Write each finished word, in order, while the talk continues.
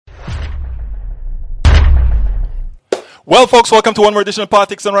Well, folks, welcome to one more edition of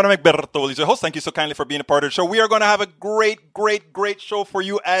Politics and Rana McBertol is your host. Thank you so kindly for being a part of the show. We are going to have a great show for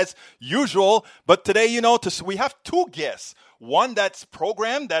you as usual. But today, we have two guests. One that's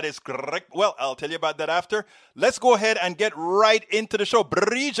programmed, that is correct. Well, I'll tell you about that after. Let's go ahead and get right into the show.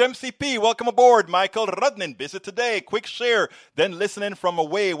 Bridge MCP, welcome aboard. Michael Rudnin, visit today. Quick share, then listening from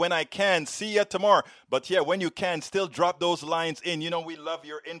away when I can. See ya tomorrow. But yeah, when you can, still drop those lines in. We love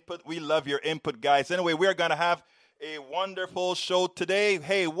your input. We love your input, guys. Anyway, we're going to have a wonderful show today.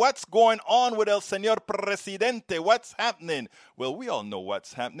 Hey, what's going on with El Señor Presidente? What's happening? Well, we all know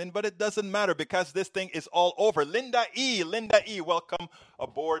what's happening, but it doesn't matter because this thing is all over. Linda E., welcome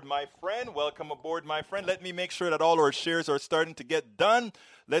aboard, my friend. Welcome aboard, my friend. Let me make sure that all our shares are starting to get done.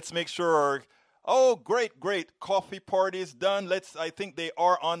 Let's make sure our great coffee party is done. I think they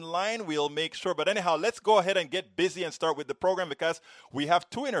are online. We'll make sure. But anyhow, let's go ahead and get busy and start with the program because we have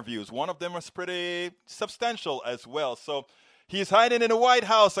two interviews. One of them was pretty substantial as well. So he's hiding in the White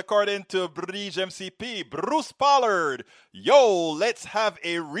House, according to Bridge MCP. Bruce Pollard. Yo, let's have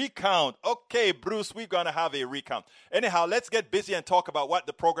a recount. Okay, Bruce, we're going to have a recount. Anyhow, let's get busy and talk about what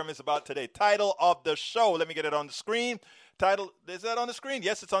the program is about today. Title of the show. Let me get it on the screen. Title, is that on the screen?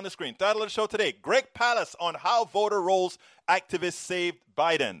 Yes, it's on the screen. Title of the show today, Greg Palast on how voter rolls activists saved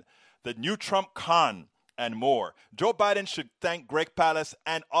Biden, the new Trump con, and more. Joe Biden should thank Greg Palast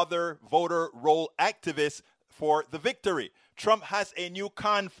and other voter roll activists for the victory. Trump has a new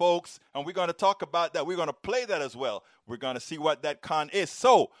con, folks, and we're going to talk about that. We're going to play that as well. We're going to see what that con is.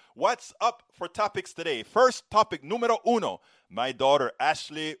 So, what's up for topics today? First topic, numero uno, my daughter,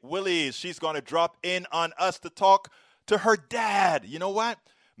 Ashley Willis. She's going to drop in on us to talk to her dad. You know what?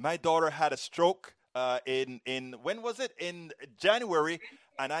 My daughter had a stroke in when was it? In January,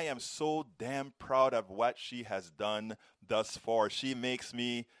 and I am so damn proud of what she has done thus far. She makes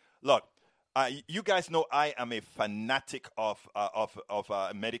me look. You guys know I am a fanatic of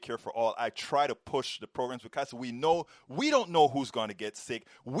Medicare for All. I try to push the programs because we don't know who's going to get sick.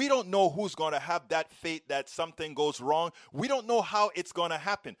 We don't know who's going to have that fate that something goes wrong. We don't know how it's going to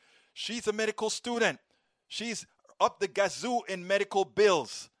happen. She's a medical student. She's up the gazoo in medical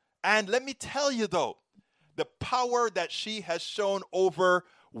bills. And let me tell you, though, the power that she has shown over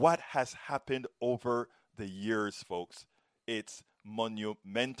what has happened over the years, folks, it's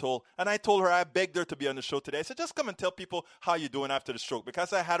monumental. And I told her, I begged her to be on the show today. I said, just come and tell people how you're doing after the stroke.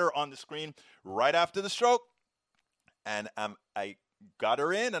 Because I had her on the screen right after the stroke. And I got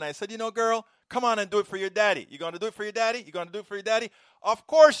her in and I said, girl, come on and do it for your daddy. You going to do it for your daddy? You going to do it for your daddy? Of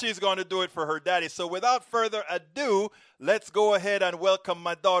course she's going to do it for her daddy. So without further ado, let's go ahead and welcome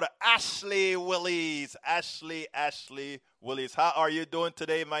my daughter, Ashley Willis. Ashley Willis. How are you doing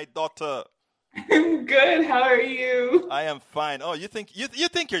today, my daughter? I'm good. How are you? I am fine. Oh, you think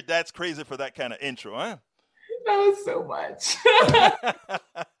your dad's crazy for that kind of intro, huh? No, so much.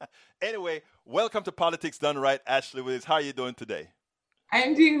 Anyway, welcome to Politics Done Right, Ashley Willis. How are you doing today?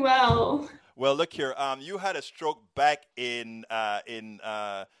 I'm doing well. Well, look here. You had a stroke back in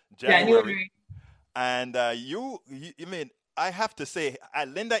January, January. and you mean I have to say,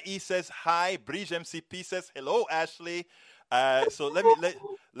 Linda E says hi. Bridge MCP says hello, Ashley. So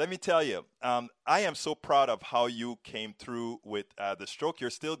let me tell you, I am so proud of how you came through with the stroke. You're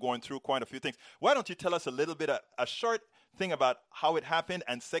still going through quite a few things. Why don't you tell us a little bit, a short thing about how it happened,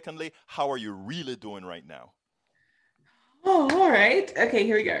 and secondly, how are you really doing right now? Oh, all right. Okay,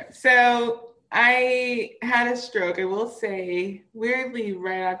 here we go. So I had a stroke, I will say, weirdly,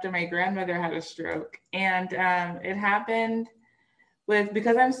 right after my grandmother had a stroke. And it happened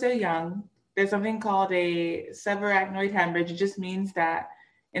because I'm so young, there's something called a subarachnoid hemorrhage. It just means that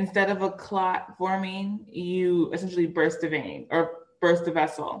instead of a clot forming, you essentially burst a vein or burst a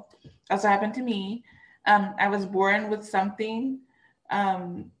vessel. That's what happened to me. I was born with something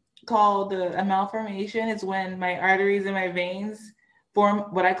called a malformation. It's when my arteries and my veins form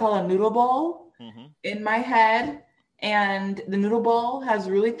what I call a noodle ball in my head. And the noodle ball has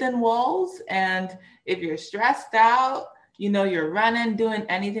really thin walls. And if you're stressed out, you're running, doing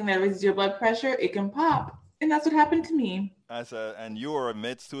anything that raises your blood pressure, it can pop. And that's what happened to me. And you are a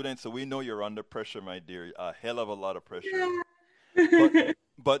med student, so we know you're under pressure, my dear. A hell of a lot of pressure. Yeah.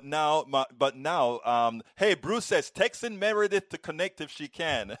 But now, hey, Bruce says, texting Meredith to connect if she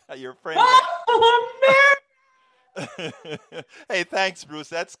can. Your friend. Oh, Hey, thanks, Bruce.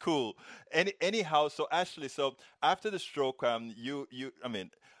 That's cool. Anyhow, so Ashley, so after the stroke, let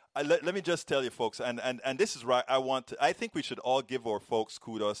me just tell you, folks, and this is right. I think we should all give our folks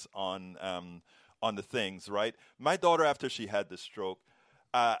kudos on the things, right? My daughter, after she had the stroke,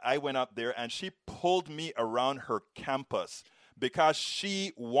 I went up there and she pulled me around her campus because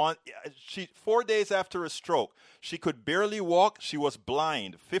she 4 days after a stroke, she could barely walk. She was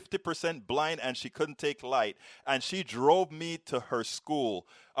blind, 50% blind, and she couldn't take light. And she drove me to her school.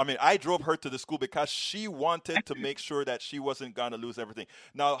 I mean, I drove her to the school because she wanted to make sure that she wasn't going to lose everything.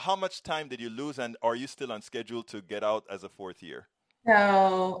 Now, how much time did you lose, and are you still on schedule to get out as a fourth year?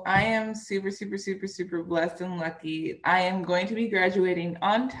 So I am super, super, super, super blessed and lucky. I am going to be graduating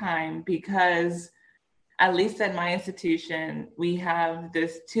on time because, at least at my institution, we have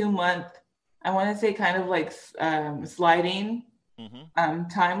this 2 month, I want to say kind of like sliding Hmm.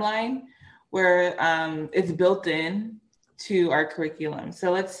 timeline where it's built in to our curriculum.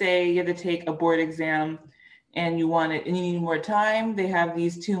 So let's say you have to take a board exam and you want it and you need more time. They have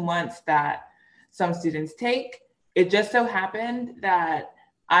these 2 months that some students take. It just so happened that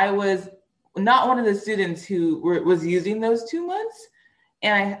I was not one of the students who was using those 2 months.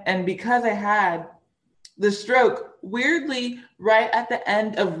 And because I had the stroke weirdly right at the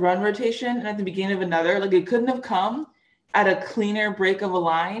end of run rotation and at the beginning of another, like it couldn't have come at a cleaner break of a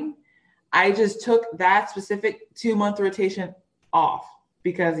line. I just took that specific 2 month rotation off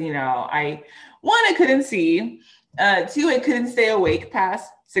because, I couldn't see, two, I couldn't stay awake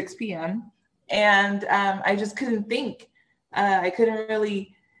past 6 p.m. And I just couldn't think. I couldn't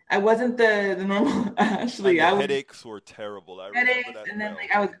really, I wasn't the normal, And actually, the I was headaches were terrible. I remember headaches, that and then well.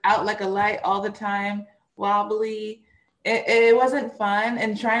 like I was out like a light all the time, wobbly. It wasn't fun,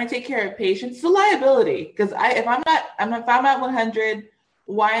 and trying to take care of patients is a liability because if I'm at 100,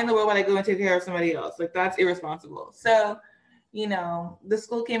 why in the world would I go and take care of somebody else? Like that's irresponsible. So, the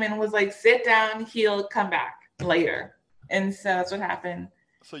school came in and was like, sit down, heal, come back later, and so that's what happened.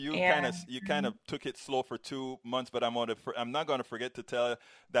 So you kind of And took it slow for 2 months, but I'm not going to forget to tell you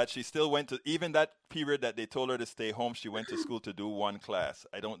that she still went to, even that period that they told her to stay home. She went to school to do one class.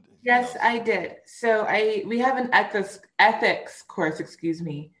 I don't, yes, I did. So we have an ethics course, excuse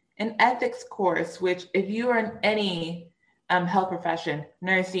me, an ethics course, which if you are in any health profession,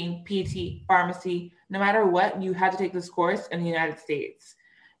 nursing, PT, pharmacy, no matter what, you had to take this course in the United States.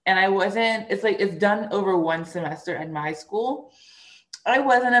 And I wasn't, it's like it's done over one semester at my school. I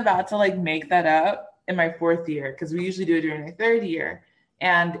wasn't about to like make that up in my fourth year because we usually do it during my third year.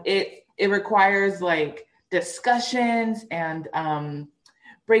 And it requires like discussions and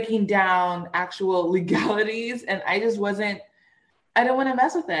breaking down actual legalities, and I just wasn't, I don't want to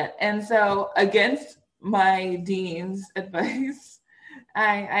mess with it. And so against my dean's advice,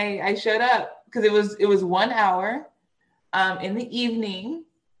 I showed up because it was 1 hour in the evening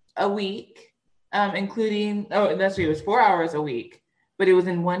a week, including, oh, that's true, it was 4 hours a week, but it was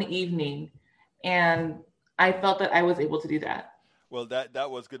in one evening, and I felt that I was able to do that. Well, that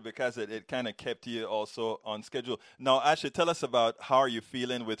was good because it kind of kept you also on schedule. Now, Ashley, tell us about how are you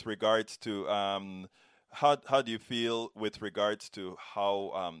feeling with regards to how do you feel with regards to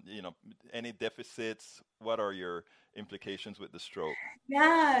how any deficits? What are your implications with the stroke?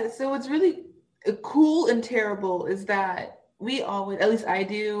 Yeah, so what's really cool and terrible is that we always, at least I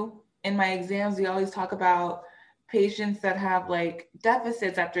do in my exams, we always talk about patients that have like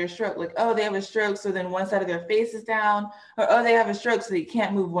deficits after a stroke, like, oh, they have a stroke, so then one side of their face is down, or oh, they have a stroke, so they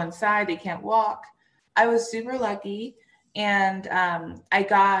can't move one side, they can't walk. I was super lucky, and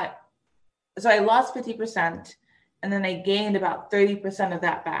so I lost 50%, and then I gained about 30% of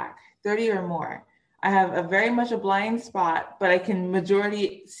that back, 30 or more. I have a very much a blind spot, but I can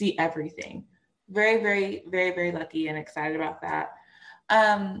majority see everything. Very, very, very, very lucky and excited about that.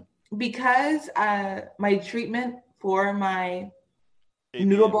 Because my treatment for my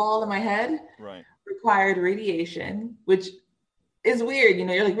noodle AVN, ball in my head right? required radiation, which is weird.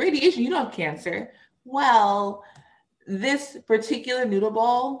 You're like, radiation, you don't have cancer. Well, this particular noodle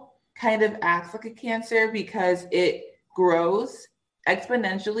ball kind of acts like a cancer because it grows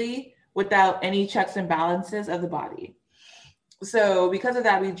exponentially without any checks and balances of the body. So because of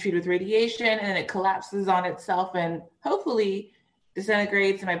that, we treat with radiation and it collapses on itself and hopefully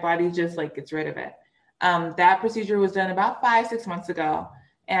disintegrates and my body just like gets rid of it. That procedure was done about 5, 6 months ago.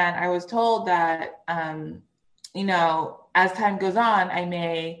 And I was told that, as time goes on, I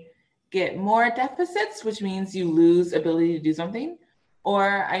may get more deficits, which means you lose ability to do something,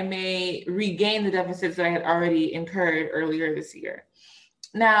 or I may regain the deficits that I had already incurred earlier this year.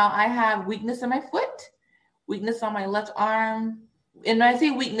 Now I have weakness in my foot, weakness on my left arm. And when I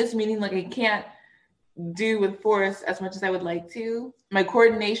say weakness, meaning like I can't do with force as much as I would like to. My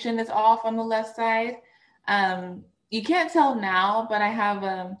coordination is off on the left side. You can't tell now, but I have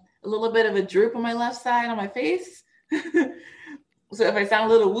a little bit of a droop on my left side on my face. So if I sound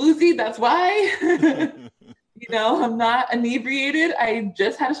a little woozy, that's why. I'm not inebriated. I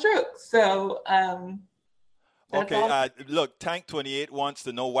just had a stroke. So That's Okay, all. look, Tank 28 wants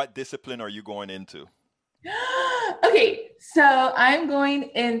to know what discipline are you going into? Okay, so I'm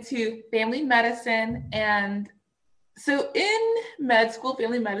going into family medicine, and so in med school,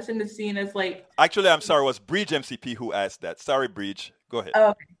 family medicine is seen as like, Actually, I'm sorry, it was Breach MCP who asked that. Sorry, Breach. Go ahead.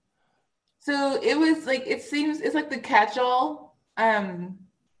 oh, so it was like it seems it's like the catch-all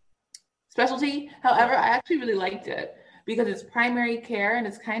specialty. However, Right. I actually really liked it because it's primary care and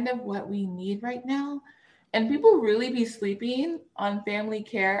it's kind of what we need right now. And people really be sleeping on family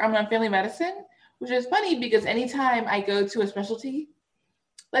care, I mean on family medicine, which is funny because anytime I go to a specialty,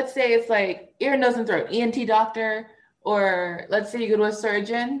 let's say it's like ear, nose, and throat, ENT doctor, or let's say you go to a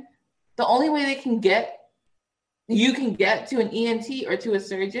surgeon, the only way you can get to an ENT or to a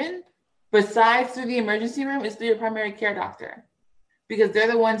surgeon, besides through the emergency room, is through your primary care doctor. Because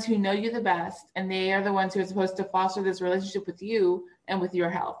they're the ones who know you the best, and they are the ones who are supposed to foster this relationship with you and with your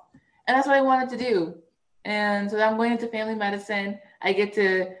health. And that's what I wanted to do. And so I'm going into family medicine. I get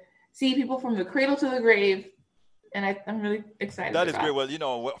to see people from the cradle to the grave, and I'm really excited That is about great. it.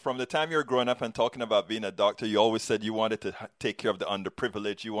 Well, from the time you were growing up and talking about being a doctor, you always said you wanted to take care of the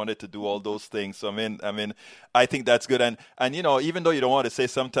underprivileged. You wanted to do all those things. So, I think that's good. And even though you don't want to say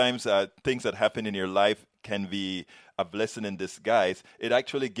sometimes things that happen in your life can be a blessing in disguise, it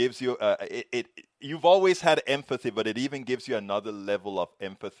actually gives you you've always had empathy, but it even gives you another level of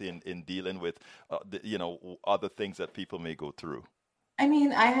empathy in dealing with other things that people may go through. I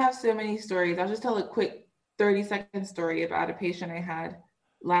mean, I have so many stories. I'll just tell a quick 30-second story about a patient I had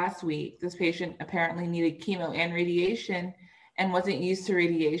last week. This patient apparently needed chemo and radiation and wasn't used to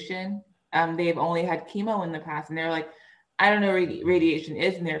radiation. They've only had chemo in the past, and they're like, I don't know what radiation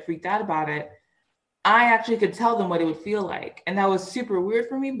is, and they're freaked out about it. I actually could tell them what it would feel like. And that was super weird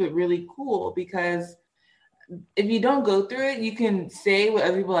for me, but really cool, because if you don't go through it, you can say what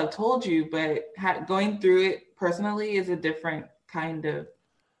other people have told you, but going through it personally is a different kind of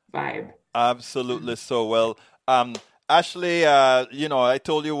vibe. Absolutely. So, well, Ashley, I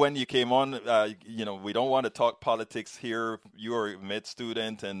told you when you came on, we don't want to talk politics here. You're a med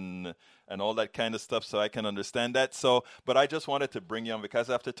student and all that kind of stuff, so I can understand that. So, but I just wanted to bring you on because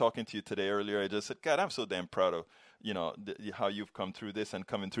after talking to you today earlier, I just said, God, I'm so damn proud of how you've come through this and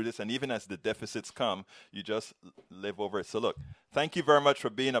coming through this, and even as the deficits come, you just live over it. So, look, thank you very much for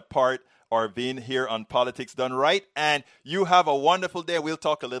being a part or being here on Politics Done Right, and you have a wonderful day. We'll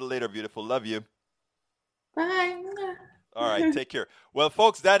talk a little later, beautiful. Love you. Bye. All right, take care. Well,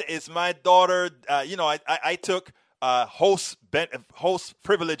 folks, that is my daughter. I took host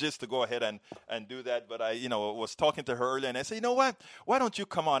privileges to go ahead and do that, but I was talking to her earlier, and I said, you know what? Why don't you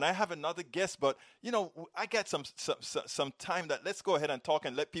come on? I have another guest, but I got some time that let's go ahead and talk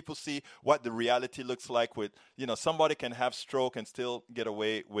and let people see what the reality looks like with somebody can have stroke and still get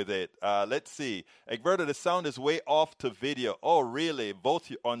away with it. Let's see, Egberto, the sound is way off to video. Oh, really?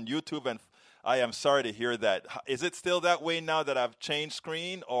 Both on YouTube and I am sorry to hear that. Is it still that way now that I've changed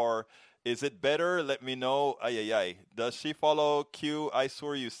screen, or is it better? Let me know. Does she follow Q? I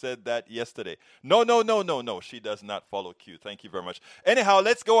swear you said that yesterday. No. She does not follow Q. Thank you very much. Anyhow,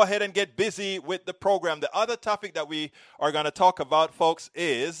 let's go ahead and get busy with the program. The other topic that we are going to talk about, folks,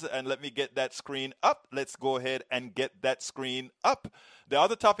 is, and let me get that screen up. Let's go ahead and get that screen up. The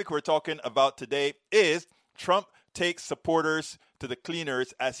other topic we're talking about today is Trump takes supporters to the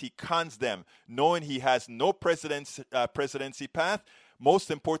cleaners as he cons them, knowing he has no presidency path. Most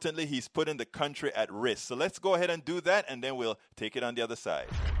importantly, he's putting the country at risk. So let's go ahead and do that, and then we'll take it on the other side.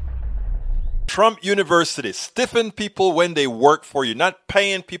 Trump University, stiffen people when they work for you, not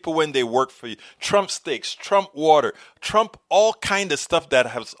paying people when they work for you. Trump steaks, Trump water, Trump all kind of stuff that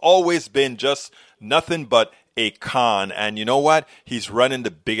has always been just nothing but a con. And you know what? He's running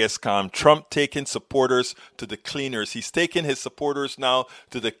the biggest con. Trump taking supporters to the cleaners. He's taking his supporters now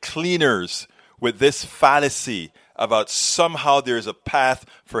to the cleaners with this fallacy about somehow there's a path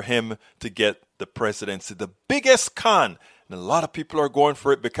for him to get the presidency. The biggest con. And a lot of people are going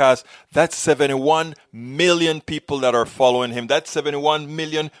for it because that's 71 million people that are following him. That's 71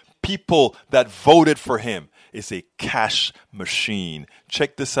 million people that voted for him. It's a cash machine.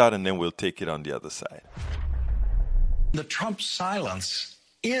 Check this out, and then we'll take it on the other side. The Trump silence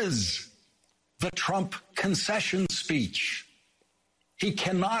is the Trump concession speech. He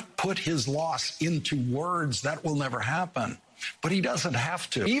cannot put his loss into words. That will never happen. But he doesn't have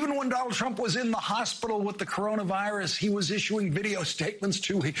to. Even when Donald Trump was in the hospital with the coronavirus, he was issuing video statements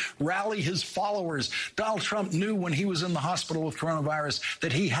to rally his followers. Donald Trump knew when he was in the hospital with coronavirus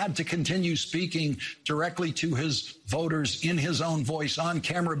that he had to continue speaking directly to his voters in his own voice on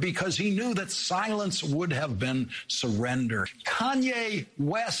camera because he knew that silence would have been surrender. Kanye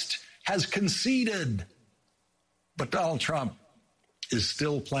West has conceded But Donald Trump is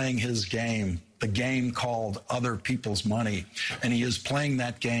still playing his game, the game called other people's money. And he is playing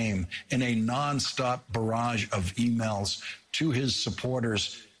that game in a nonstop barrage of emails to his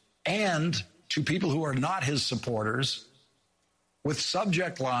supporters and to people who are not his supporters with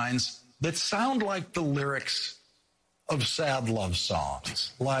subject lines that sound like the lyrics of sad love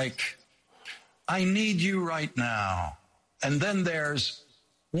songs, like, I need you right now. And then there's,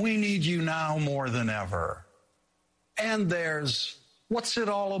 we need you now more than ever. And there's, what's it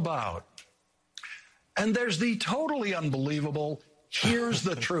all about? And there's the totally unbelievable, here's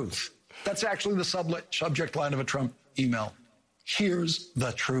the truth. That's actually the subject line of a Trump email. Here's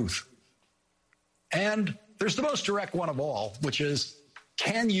the truth. And there's the most direct one of all, which is,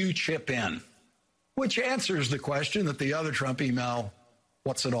 can you chip in? Which answers the question that the other Trump email,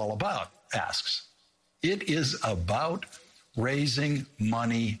 what's it all about, asks. It is about raising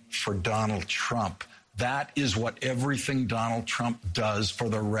money for Donald Trump. That is what everything Donald Trump does for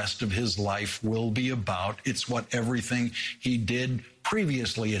the rest of his life will be about. It's what everything he did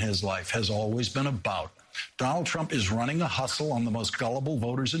previously in his life has always been about. Donald Trump is running a hustle on the most gullible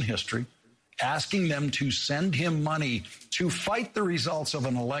voters in history, asking them to send him money to fight the results of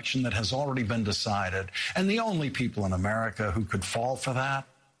an election that has already been decided. And the only people in America who could fall for that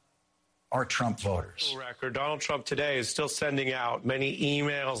are Trump voters. Donald Trump today is still sending out many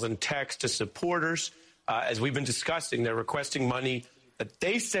emails and texts to supporters. As we've been discussing, they're requesting money that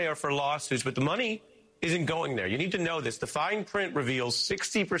they say are for lawsuits, but the money isn't going there. You need to know this. The fine print reveals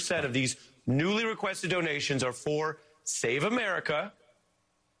 60% of these newly requested donations are for Save America,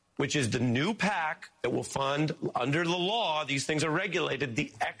 which is the new PAC that will fund, under the law, these things are regulated,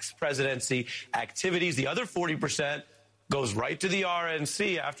 the ex-presidency activities. The other 40% goes right to the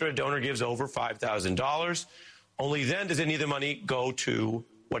RNC after a donor gives over $5,000. Only then does any of the money go to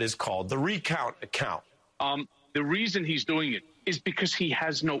what is called the recount account. The reason he's doing it is because he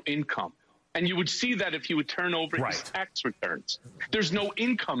has no income. And you would see that if he would turn over his tax returns. There's no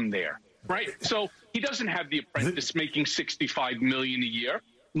income there, right? So he doesn't have The Apprentice making $65 million a year.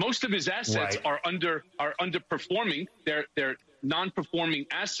 Most of his assets are underperforming. They're non-performing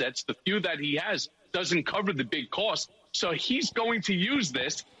assets. The few that he has doesn't cover the big costs. So he's going to use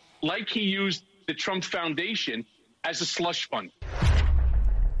this like he used the Trump Foundation as a slush fund.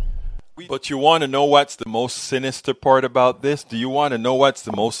 But you want to know what's the most sinister part about this? Do you want to know what's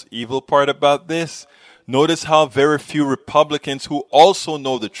the most evil part about this? Notice how very few Republicans who also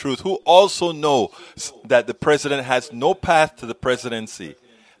know the truth, who also know that the president has no path to the presidency,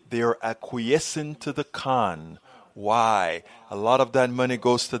 they are acquiescing to the con. Why? A lot of that money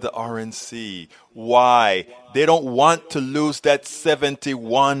goes to the RNC. Why? They don't want to lose that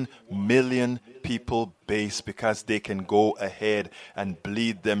 71 million people base because they can go ahead and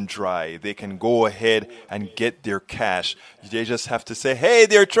bleed them dry. They can go ahead and get their cash. They just have to say, hey,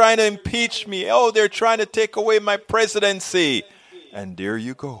 they're trying to impeach me. Oh, they're trying to take away my presidency. And there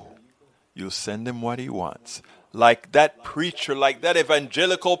you go. You send him what he wants. Like that preacher, like that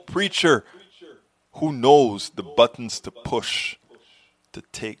evangelical preacher who knows the buttons to push to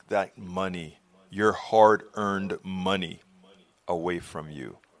take that money, your hard-earned money, away from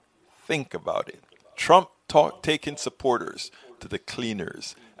you. Think about it. Trump taking supporters to the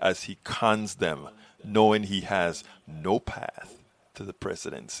cleaners as he cons them, knowing he has no path to the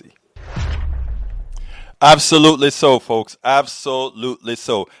presidency. Absolutely so, folks. Absolutely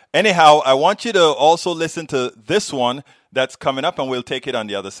so. Anyhow, I want you to also listen to this one that's coming up, and we'll take it on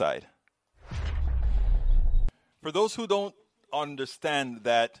the other side. For those who don't understand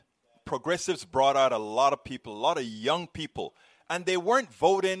that progressives brought out a lot of people, a lot of young people, and they weren't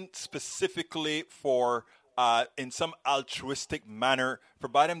voting specifically for, in some altruistic manner for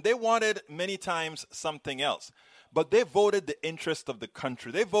Biden. They wanted many times something else. But they voted the interest of the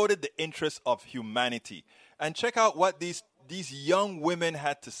country. They voted the interest of humanity. And check out what these young women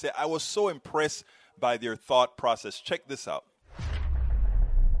had to say. I was so impressed by their thought process. Check this out.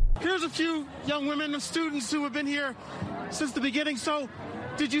 Here's a few young women and students who have been here since the beginning. So,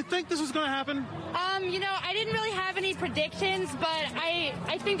 did you think this was going to happen? I didn't really have any predictions, but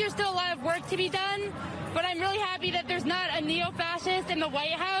I think there's still a lot of work to be done. But I'm really happy that there's not a neo-fascist in the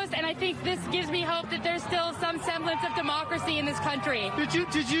White House, and I think this gives me hope that there's still some semblance of democracy in this country.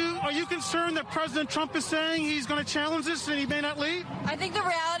 Are you concerned that President Trump is saying he's going to challenge this and he may not lead? I think the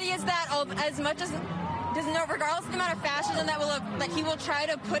reality is that as much as regardless of the amount of fascism that he will try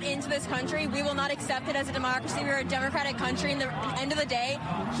to put into this country, we will not accept it as a democracy. We are a democratic country, and at the end of the day,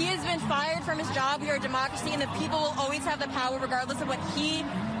 he has been fired from his job. We are a democracy, and the people will always have the power regardless of what he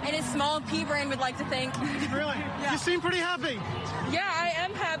and his small pea brain would like to think. Really? Yeah. You seem pretty happy. Yeah, I am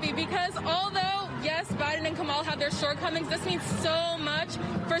I'm happy because although, yes, Biden and Kamala have their shortcomings, this means so much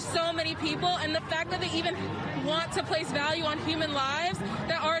for so many people. And the fact that they even want to place value on human lives,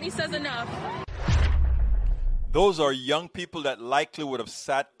 that already says enough. Those are young people that likely would have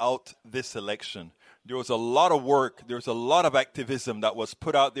sat out this election. There was a lot of work, there was a lot of activism that was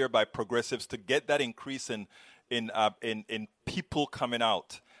put out there by progressives to get that increase in people coming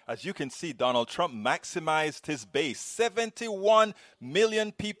out. As you can see, Donald Trump maximized his base. 71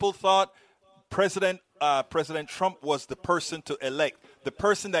 million people thought President Trump was the person to elect, the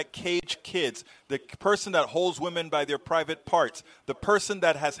person that caged kids, the person that holds women by their private parts, the person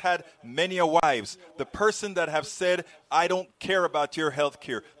that has had many wives, the person that have said, I don't care about your health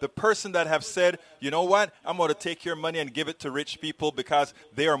care, the person that have said, you know what, I'm going to take your money and give it to rich people because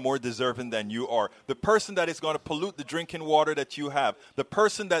they are more deserving than you are, the person that is going to pollute the drinking water that you have, the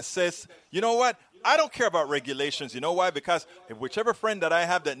person that says, you know what, I don't care about regulations. You know why? Because if whichever friend that I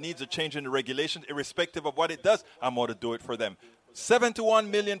have that needs a change in the regulations, irrespective of what it does, I'm going to do it for them.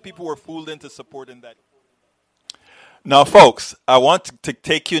 71 million people were fooled into supporting that. Now, folks, I want to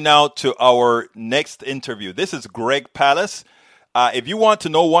take you now to our next interview. This is Greg Palast. If you want to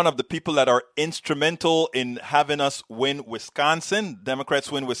know one of the people that are instrumental in having us win Wisconsin,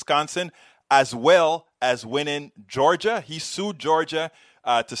 Democrats win Wisconsin, as well as winning Georgia, he sued Georgia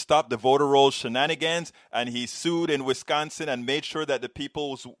to stop the voter roll shenanigans, and he sued in Wisconsin and made sure that the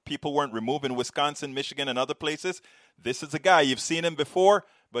people weren't removed in Wisconsin, Michigan, and other places. This is a guy, you've seen him before,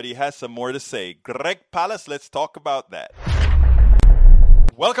 but he has some more to say. Greg Palast, let's talk about that.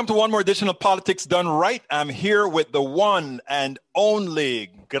 Welcome to one more edition of Politics Done Right. I'm here with the one and only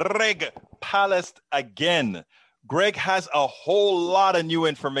Greg Palast again. Greg has a whole lot of new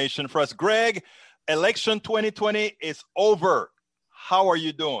information for us. Greg, election 2020 is over. How are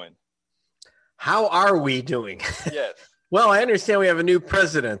you doing? How are we doing? Yes. Well, I understand we have a new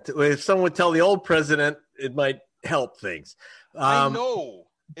president. If someone would tell the old president, it might help things. I know.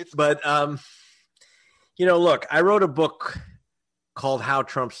 But look, I wrote a book called How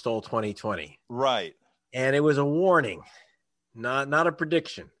Trump Stole 2020. Right. And it was a warning, not a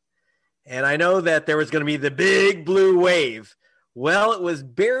prediction. And I know that there was going to be the big blue wave. Well, it was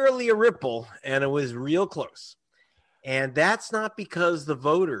barely a ripple, and it was real close. And that's not because the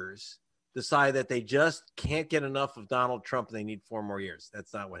voters decide that they just can't get enough of Donald Trump and they need 4 more years.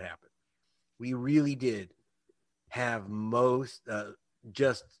 That's not what happened. We really did have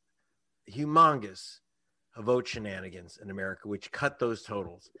just humongous vote shenanigans in America, which cut those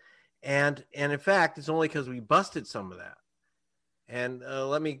totals. And in fact, it's only because we busted some of that. And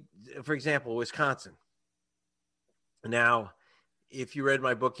for example, Wisconsin. Now, if you read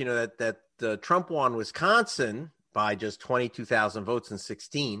my book, you know that Trump won Wisconsin by just 22,000 votes in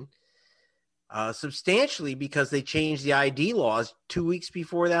 16, substantially because they changed the ID laws 2 weeks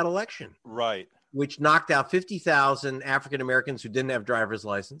before that election. Right. Which knocked out 50,000 African Americans who didn't have driver's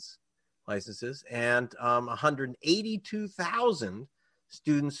licenses, and 182,000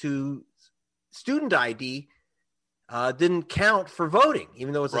 students whose student ID didn't count for voting,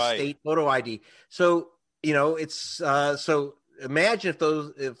 even though it's a state photo ID. So, it's so. Imagine if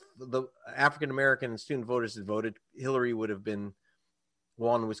the African American student voters had voted, Hillary would have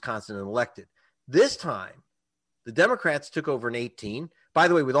won Wisconsin and elected. This time, the Democrats took over in 18. By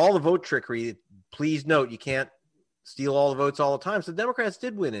the way, with all the vote trickery, please note you can't steal all the votes all the time. So the Democrats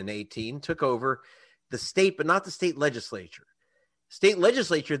did win in 18, took over the state, but not the state legislature. State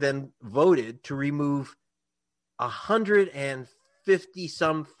legislature then voted to remove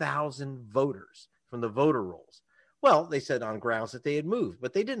 150-some thousand voters from the voter rolls. Well, they said on grounds that they had moved,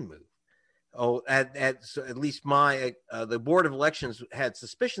 but they didn't move. So at least the Board of Elections had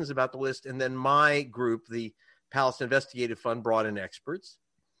suspicions about the list, and then my group, the Palast Investigative Fund, brought in experts.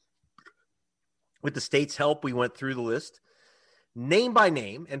 With the state's help, we went through the list, name by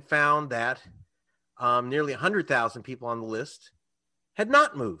name, and found that nearly 100,000 people on the list had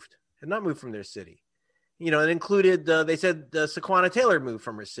not moved from their city. It included, they said Sequana Taylor moved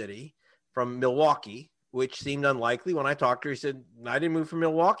from her city, from Milwaukee, which seemed unlikely. When I talked to her, he said, I didn't move from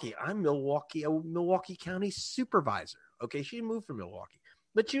Milwaukee. I'm a Milwaukee County supervisor. Okay, she didn't move from Milwaukee.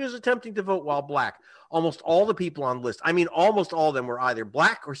 But she was attempting to vote while black. Almost all the people on the list, almost all of them were either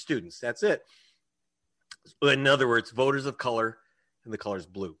black or students. That's it. In other words, voters of color, and the color is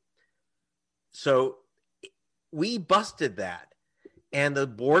blue. So we busted that. And the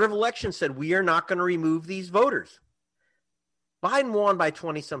Board of Elections said, we are not going to remove these voters. Biden won by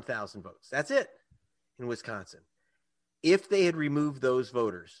 20-some thousand votes. That's it. In Wisconsin. If they had removed those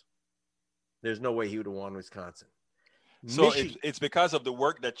voters, there's no way he would have won Wisconsin. So it's because of the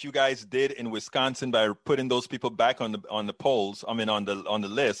work that you guys did in Wisconsin by putting those people back on the polls. I mean, on the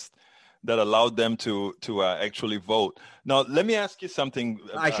list, that allowed them to actually vote. Now, let me ask you something.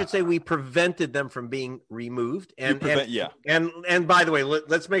 I should say we prevented them from being removed. And yeah. And by the way,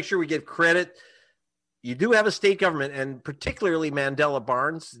 let's make sure we give credit. You do have a state government, and particularly Mandela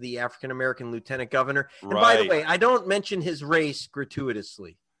Barnes, the African-American lieutenant governor. And by the way, I don't mention his race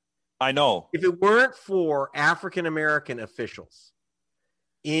gratuitously. I know. If it weren't for African-American officials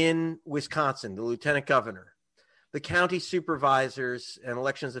in Wisconsin, the lieutenant governor, the county supervisors and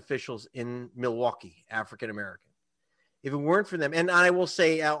elections officials in Milwaukee, African-American, if it weren't for them, and I will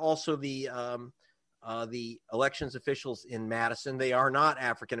say also the elections officials in Madison, they are not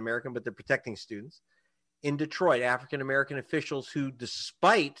African-American, but they're protecting students. In Detroit, African-American officials who,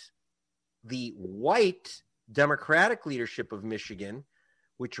 despite the white Democratic leadership of Michigan,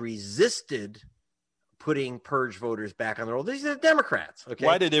 which resisted putting purge voters back on the roll. These are the Democrats. Okay.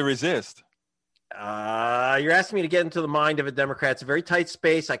 Why did they resist? You're asking me to get into the mind of a Democrat. It's a very tight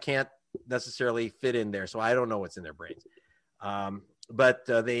space. I can't necessarily fit in there, so I don't know what's in their brains. But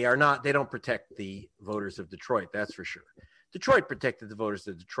they don't protect the voters of Detroit. That's for sure. Detroit protected the voters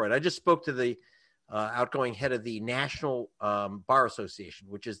of Detroit. I just spoke to the outgoing head of the National Bar Association,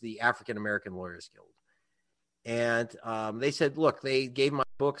 which is the African American Lawyers Guild. And they said, look, they gave my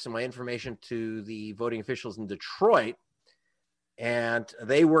books and my information to the voting officials in Detroit, and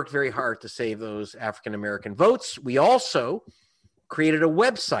they worked very hard to save those African-American votes. We also created a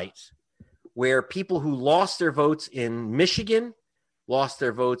website where people who lost their votes in Michigan, lost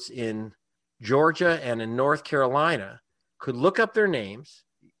their votes in Georgia and in North Carolina could look up their names.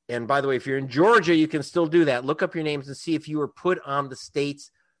 And by the way, if you're in Georgia, you can still do that. Look up your names and see if you were put on the state's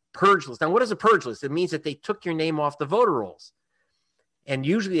purge list. Now, what is a purge list? It means that they took your name off the voter rolls. And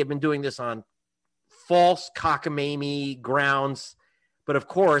usually they've been doing this on false cockamamie grounds. But of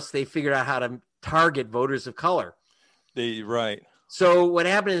course, they figured out how to target voters of color. Right. So what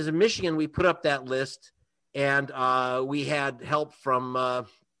happened is in Michigan, we put up that list, and we had help from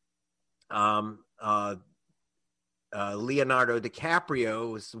Leonardo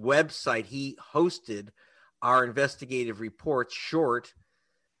DiCaprio's website. He hosted our investigative reports short,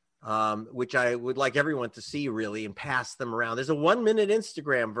 which I would like everyone to see, really, and pass them around. There's a 1-minute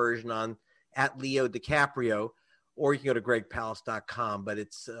Instagram version on @Leo DiCaprio, or you can go to gregpalast.com, but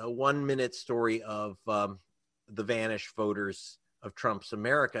it's a 1-minute story of the vanished voters of Trump's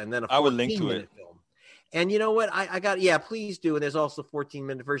America, and then a 14-minute film. And you know what? I got, please do. And there's also a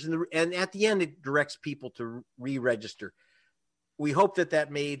 14-minute version. And at the end, it directs people to re-register. We hope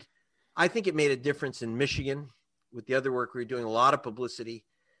that made, I think it made a difference in Michigan with the other work we were doing, a lot of publicity.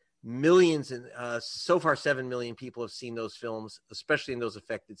 Millions, and so far 7 million people have seen those films, especially in those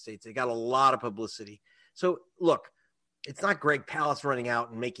affected states. They got a lot of publicity. So look, it's not Greg Palast running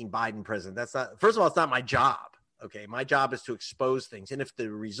out and making Biden president. That's not, first of all, it's not my job. Okay. My job is to expose things. And if the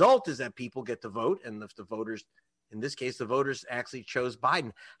result is that people get to vote, and if the voters, in this case, the voters actually chose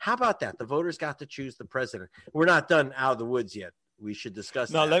Biden, how about that? The voters got to choose the president. We're not done out of the woods yet. We should discuss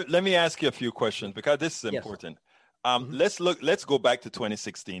now, that. Let me ask you a few questions, because this is important. Let's go back to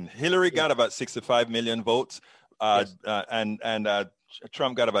 2016. Hillary got about 65 million votes, and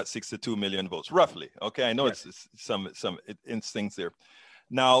Trump got about 62 million votes, roughly. Okay, I know it's some instincts there.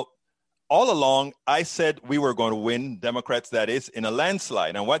 Now, all along, I said we were going to win, Democrats, that is, in a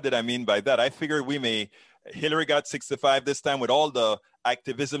landslide. And what did I mean by that? I figured Hillary got 65 this time. With all the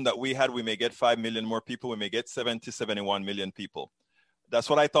activism that we had, we may get 5 million more people. We may get 71 million people. That's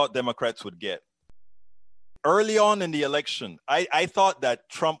what I thought Democrats would get. Early on in the election, I thought that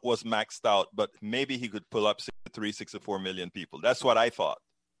Trump was maxed out, but maybe he could pull up 64 million people. That's what I thought.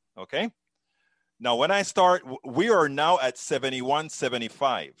 Okay. Now, when I start, we are now at 71,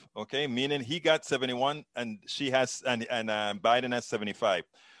 75. Okay. Meaning he got 71 and Biden has 75.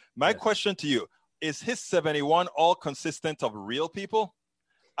 My question to you, is his 71 all consistent of real people?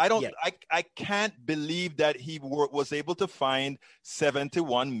 I can't believe that he was able to find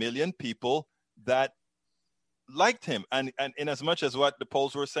 71 million people that liked him, and in as much as what the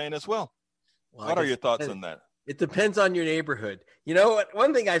polls were saying as well. What are your thoughts on that? It depends on your neighborhood. You know what?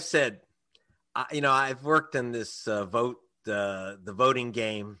 One thing I've said, I've worked in this the voting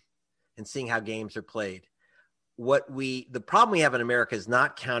game and seeing how games are played. The problem we have in America is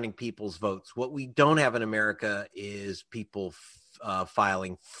not counting people's votes. What we don't have in America is people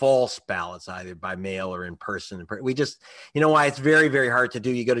filing false ballots, either by mail or in person. We just, why it's very, very hard to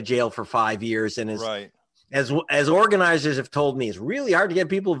do. You go to jail for 5 years, and as organizers have told me, it's really hard to get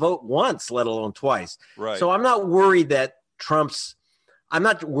people to vote once, let alone twice. Right. So I'm not worried that Trump's I'm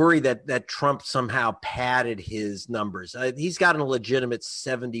not worried that Trump somehow padded his numbers. He's got a legitimate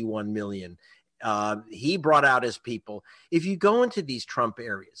 71 million. He brought out his people. If you go into these Trump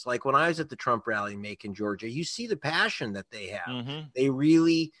areas, like when I was at the Trump rally in Macon, Georgia, you see the passion that they have. Mm-hmm. They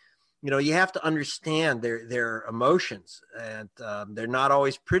really, you have to understand their emotions, and they're not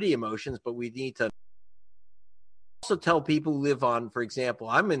always pretty emotions, but we need to also tell people who live on, for example,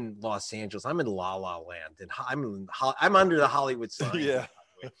 I'm in Los Angeles, I'm in La La Land, and I'm under the Hollywood sign. Yeah.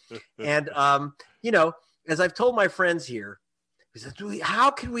 And, as I've told my friends here, I said,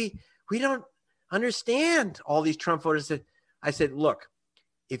 how can we don't understand all these Trump voters. I said, look,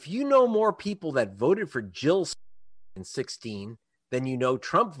 if you know more people that voted for Jill in 2016 than you know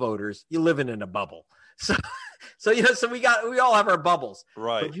Trump voters, you're living in a bubble. So we all have our bubbles.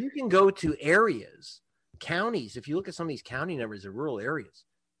 Right. But you can go to areas, counties. If you look at some of these county numbers of rural areas,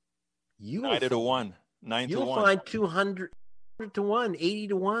 you 9 to 1. You'll find 200 to 1, 80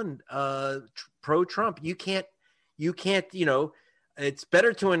 to 1 pro Trump. You can't, it's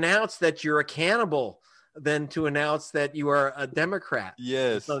better to announce that you're a cannibal than to announce that you are a Democrat.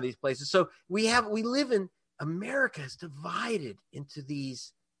 Yes. In some of these places. So we live in, America is divided into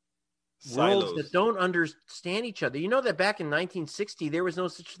these Silos. worlds that don't understand each other. You know that back in 1960, there was no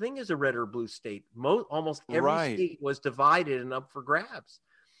such thing as a red or blue state. Almost every state was divided and up for grabs.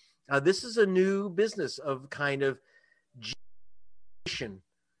 This is a new business of kind of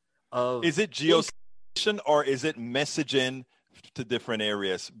is it geolocation or is it messaging to different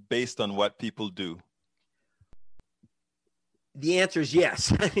areas based on what people do? The answer is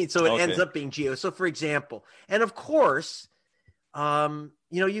yes. So it ends up being geo. So for example, and of course,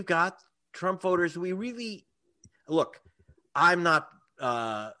 you've got Trump voters. We really look, I'm not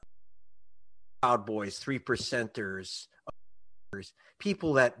Proud Boys, 3%ers,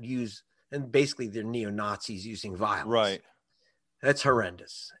 people that use, and basically they're neo-Nazis using violence. Right. That's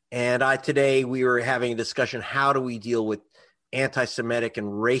horrendous. And today we were having a discussion, how do we deal with anti-Semitic and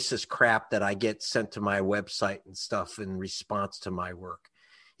racist crap that I get sent to my website and stuff in response to my work?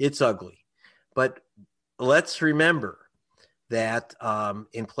 It's ugly. But let's remember that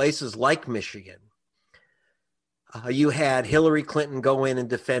in places like Michigan, you had Hillary Clinton go in and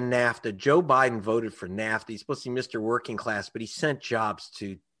defend NAFTA. Joe Biden voted for NAFTA. He's supposed to be Mr. Working Class, but he sent jobs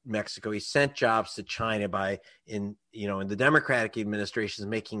to Mexico. He sent jobs to China in the Democratic administration,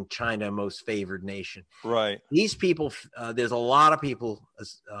 making China a most favored nation. Right. These people, there's a lot of people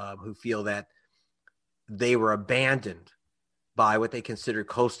who feel that they were abandoned by what they consider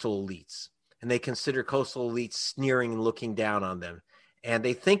coastal elites, and they consider coastal elites sneering and looking down on them. And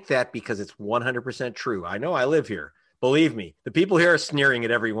they think that because it's 100% true. I know, I live here. Believe me, the people here are sneering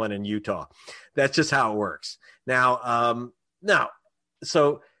at everyone in Utah. That's just how it works. Now,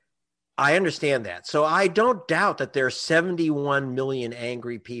 so I understand that. So I don't doubt that there are 71 million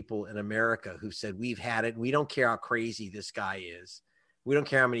angry people in America who said, we've had it. We don't care how crazy this guy is. We don't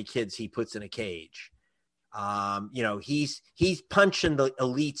care how many kids he puts in a cage. He's punching the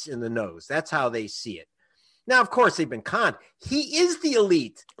elites in the nose. That's how they see it. Now, of course, they've been conned. He is the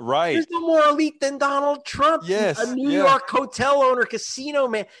elite. Right. There's no more elite than Donald Trump. Yes. A New York hotel owner, casino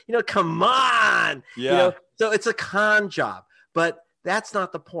man. Come on. Yeah. So it's a con job. But that's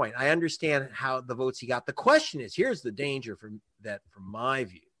not the point. I understand how the votes he got. The question is, here's the danger from my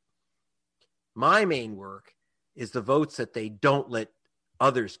view. My main work is the votes that they don't let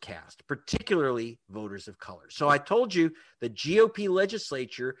others cast, particularly voters of color. So I told you the GOP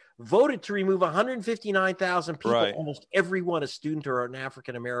legislature voted to remove 159,000 people, right. Almost everyone a student or an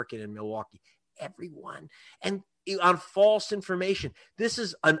African-American in Milwaukee, everyone. And on false information. This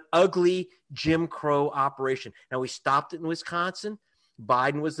is an ugly Jim Crow operation. Now, we stopped it in Wisconsin.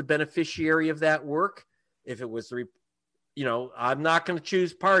 Biden was the beneficiary of that work. If it was, I'm not going to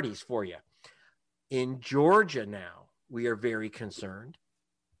choose parties for you. In Georgia now, we are very concerned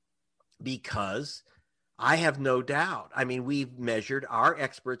because I have no doubt. I mean, we've measured, our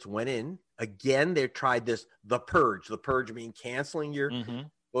experts went in. Again, they tried the purge meaning canceling your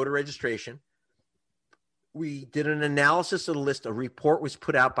voter registration. We did an analysis of the list. A report was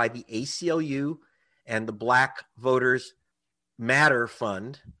put out by the ACLU and the Black Voters Matter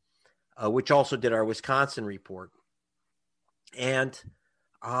Fund, which also did our Wisconsin report. And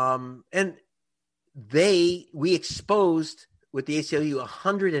we exposed with the ACLU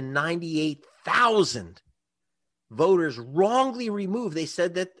 198,000 voters wrongly removed. They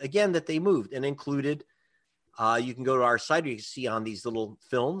said that, again, that they moved and included, you can go to our site, you can see on these little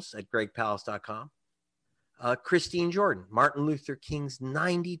films at gregpalast.com, Christine Jordan, Martin Luther King's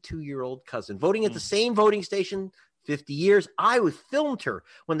 92-year-old cousin, voting at the same voting station 50 years. I filmed her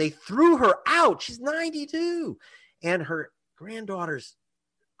when they threw her out. She's 92. And her granddaughter's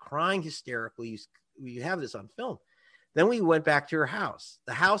crying hysterically. You have this on film. Then we went back to her house,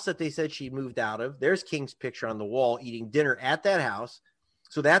 the house that they said she moved out of. There's King's picture on the wall eating dinner at that house.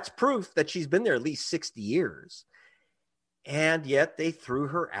 So that's proof that she's been there at least 60 years. And yet they threw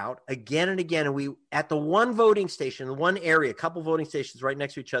her out again and again. And we, at the one voting station, one area, a couple voting stations right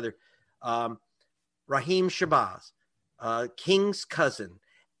next to each other, Raheem Shabazz, King's cousin,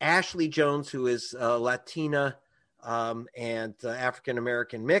 Ashley Jones, who is Latina and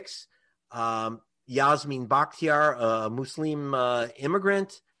African-American mix, Yasmin Bakhtiar, a Muslim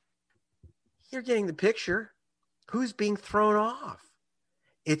immigrant. You're getting the picture. Who's being thrown off?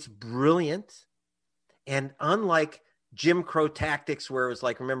 It's brilliant. And unlike Jim Crow tactics, where it was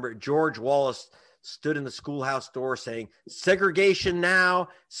like, remember, George Wallace stood in the schoolhouse door saying, segregation now,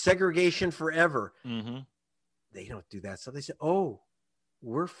 segregation forever. Mm-hmm. They don't do that. So they said, oh,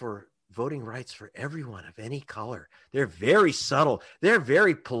 we're for voting rights for everyone of any color. They're very subtle. They're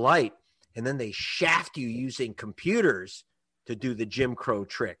very polite. And then they shaft you using computers to do the Jim Crow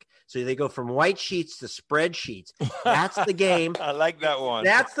trick. So they go from white sheets to spreadsheets. That's the game. I like that one.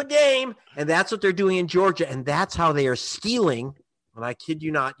 That's the game. And that's what they're doing in Georgia. And that's how they are stealing. And I kid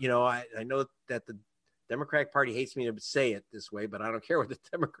you not, I know that the Democratic Party hates me to say it this way, but I don't care what the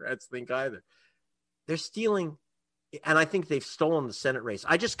Democrats think either. They're stealing. And I think they've stolen the Senate race.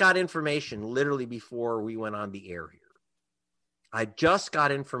 I just got information literally before we went on the air here. I just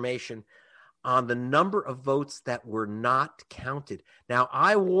got information on the number of votes that were not counted. Now,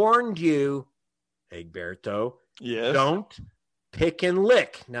 I warned you, Egberto, yes, don't pick and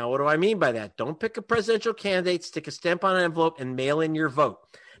lick. Now, what do I mean by that? Don't pick a presidential candidate, stick a stamp on an envelope, and mail in your vote.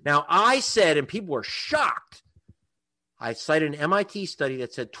 Now, I said, and people were shocked, I cited an MIT study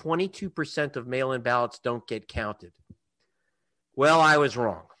that said 22% of mail-in ballots don't get counted. Well, I was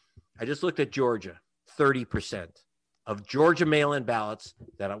wrong. I just looked at Georgia. 30% of Georgia mail-in ballots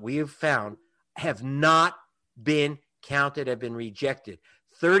that we have found have not been counted, have been rejected.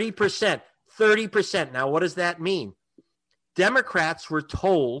 30%. Now, what does that mean? Democrats were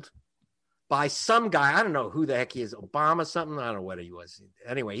told by some guy, I don't know who the heck he is, Obama something, I don't know what he was.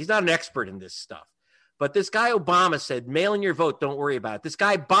 Anyway, he's not an expert in this stuff. But this guy Obama said, mail in your vote, don't worry about it. This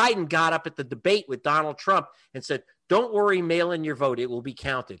guy Biden got up at the debate with Donald Trump and said, don't worry, mail in your vote, it will be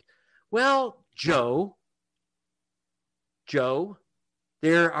counted. Well, Joe,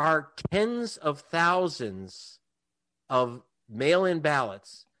 there are tens of thousands of mail-in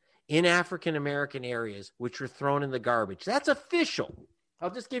ballots in African-American areas which were thrown in the garbage. That's official. I'll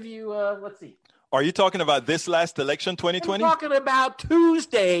just give you, let's see. Are you talking about this last election, 2020? I'm talking about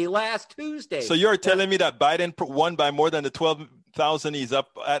last Tuesday. So you're telling me that Biden won by more than the 12,000 he's up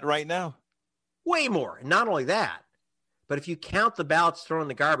at right now? Way more. And not only that, but if you count the ballots thrown in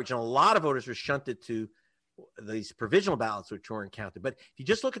the garbage, and a lot of voters were shunted to these provisional ballots which weren't counted. But if you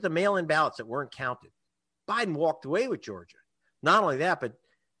just look at the mail-in ballots that weren't counted, Biden walked away with Georgia. Not only that, but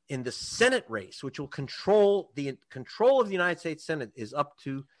in the Senate race, which will control the United States Senate, is up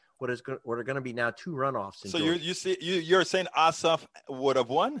to what are going to be now two runoffs. So you're saying Ossoff would have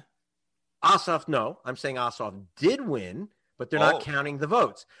won? Ossoff, no. I'm saying Ossoff did win, but they're not counting the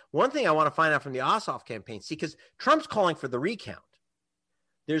votes. One thing I want to find out from the Ossoff campaign, because Trump's calling for the recount.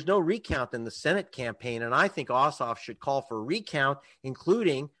 There's no recount in the Senate campaign, and I think Ossoff should call for a recount,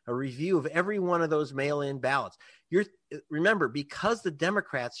 including a review of every one of those mail-in ballots. Remember, because the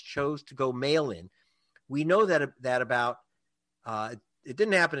Democrats chose to go mail-in, we know that about it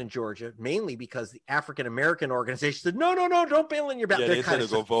didn't happen in Georgia, mainly because the African-American organization said, no, don't mail in your ballot. Yeah, they said to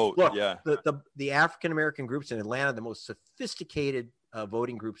go vote. Look, yeah. The African-American groups in Atlanta, the most sophisticated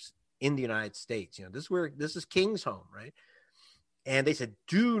voting groups in the United States. This is King's home, right? And they said,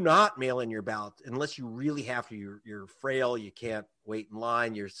 do not mail in your ballot unless you really have to. You're frail. You can't wait in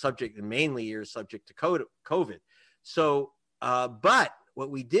line. You're subject to COVID. So, but what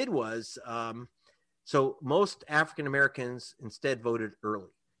we did was, so most African Americans instead voted early.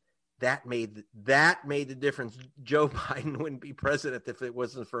 That made the difference. Joe Biden wouldn't be president if it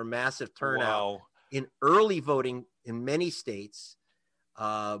wasn't for a massive turnout in early voting in many states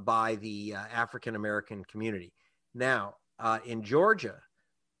by the African American community. Now, in Georgia,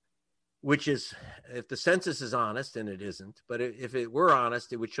 which is, if the census is honest, and it isn't, but if it were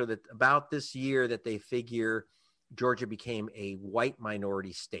honest, it would show that about this year that they figure Georgia became a white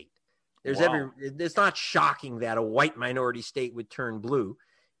minority state. It's not shocking that a white minority state would turn blue.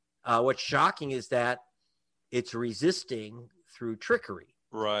 What's shocking is that it's resisting through trickery.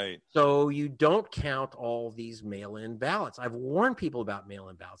 Right. So you don't count all these mail-in ballots. I've warned people about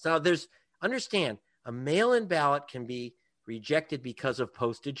mail-in ballots. Now, understand, a mail-in ballot can be rejected because of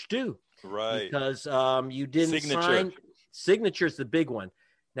postage due. Right. Because you didn't Signature. sign. Signature is the big one.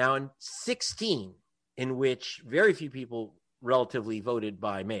 Now, in 16, in which very few people relatively voted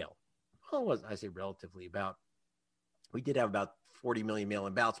by mail. Well, I say relatively, we did have about 40 million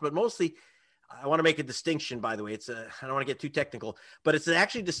mail-in ballots, but mostly, I want to make a distinction, by the way. I don't want to get too technical, but it's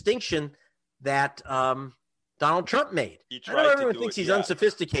actually a distinction that Donald Trump made. I know everyone thinks he's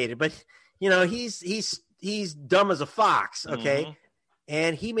unsophisticated, but he's dumb as a fox. Okay. Mm-hmm.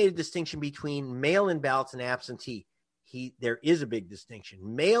 And he made a distinction between mail-in ballots and absentee. There is a big distinction.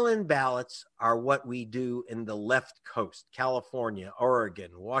 Mail-in ballots are what we do in the left coast, California,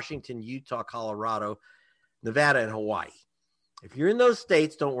 Oregon, Washington, Utah, Colorado, Nevada, and Hawaii. If you're in those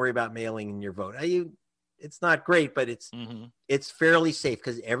states, don't worry about mailing in your vote. It's not great, but it's fairly safe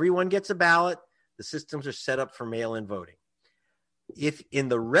because everyone gets a ballot. The systems are set up for mail-in voting. If in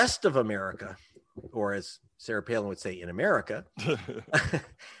the rest of America, or as Sarah Palin would say, in America,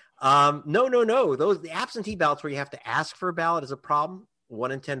 no. The absentee ballots where you have to ask for a ballot is a problem.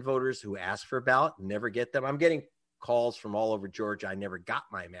 1 in 10 voters who ask for a ballot never get them. I'm getting calls from all over Georgia. I never got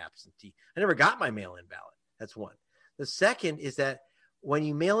my absentee. I never got my mail-in ballot. That's one. The second is that when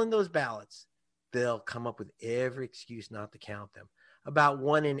you mail in those ballots, they'll come up with every excuse not to count them. About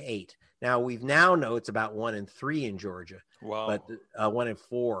 1 in 8. Now we know it's about 1 in 3 in Georgia. Wow. But 1 in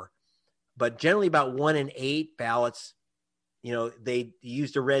 4. But generally about 1 in 8 ballots, they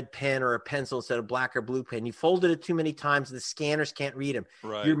used a red pen or a pencil instead of black or blue pen. You folded it too many times, the scanners can't read them.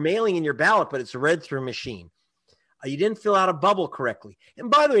 Right. You're mailing in your ballot, but it's read through a machine. You didn't fill out a bubble correctly.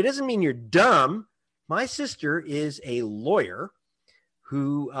 And by the way, it doesn't mean you're dumb. My sister is a lawyer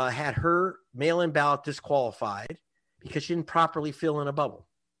who had her mail-in ballot disqualified because she didn't properly fill in a bubble.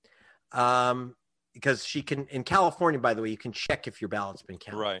 Because she can, in California, by the way, you can check if your ballot's been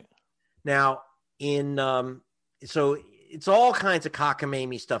counted. Right. Now, so it's all kinds of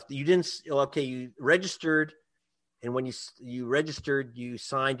cockamamie stuff. You registered, and when you registered, you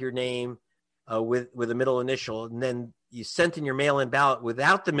signed your name with a middle initial, and then you sent in your mail-in ballot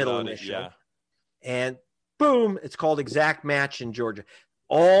without the middle initial. And boom, it's called exact match in Georgia.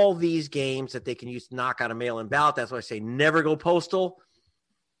 All these games that they can use to knock out a mail-in ballot. That's why I say never go postal.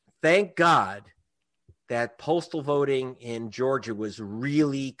 Thank God that postal voting in Georgia was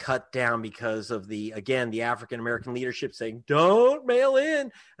really cut down because of the African-American leadership saying, don't mail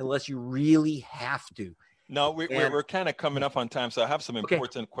in unless you really have to. No, we're kind of coming up on time, so I have some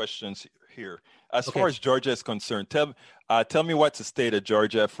important questions here. As far as Georgia is concerned, tell me what's the state of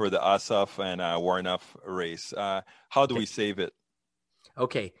Georgia for the Ossoff and Warnoff race. How do we save it?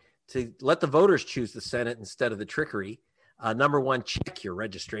 Okay, to let the voters choose the Senate instead of the trickery, number one, check your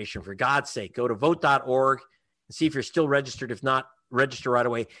registration. For God's sake, go to vote.org and see if you're still registered. If not, register right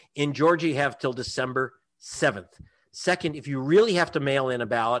away. In Georgia, you have till December 7th. Second, if you really have to mail in a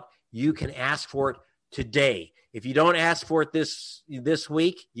ballot, you can ask for it today. If you don't ask for it this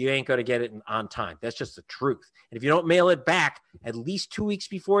week, you ain't going to get it on time. That's just the truth. And if you don't mail it back at least 2 weeks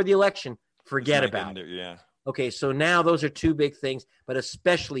before the election, forget about it. Yeah. Okay, so now those are two big things, but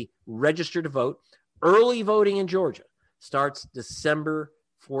especially register to vote. Early voting in Georgia starts December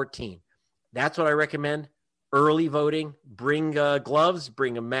 14. That's what I recommend. Early voting. Bring gloves,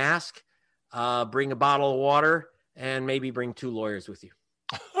 bring a mask, bring a bottle of water, and maybe bring 2 lawyers with you.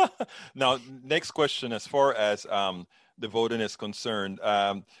 Now, next question, as far as the voting is concerned,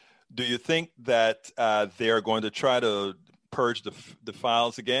 do you think that they are going to try to purge the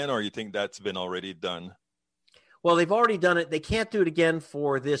files again, or you think that's been already done? Well, they've already done it. They can't do it again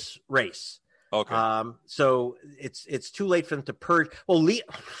for this race. Okay. So it's too late for them to purge. Well,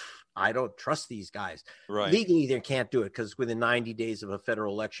 I don't trust these guys. Right. Legally, they can't do it because within 90 days of a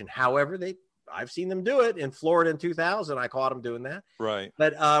federal election. However, I've seen them do it in Florida in 2000. I caught them doing that. Right.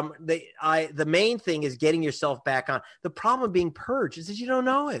 But the main thing is getting yourself back on. The problem of being purged is that you don't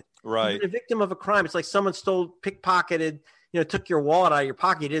know it. Right. You're a victim of a crime. It's like someone pickpocketed, took your wallet out of your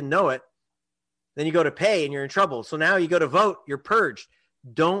pocket. You didn't know it. Then you go to pay and you're in trouble. So now you go to vote, you're purged.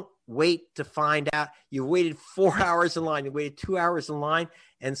 Don't wait to find out. You waited 4 hours in line. You waited 2 hours in line.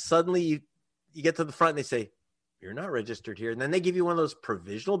 And suddenly you get to the front and they say, you're not registered here. And then they give you one of those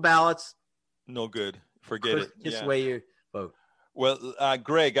provisional ballots. No good. Forget it. Just way you vote. Well,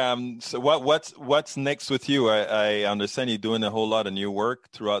 Greg, so what's next with you? I understand you're doing a whole lot of new work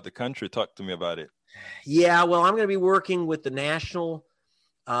throughout the country. Talk to me about it. Yeah, well, I'm going to be working with the National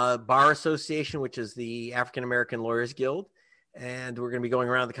Bar Association, which is the African American Lawyers Guild, and we're going to be going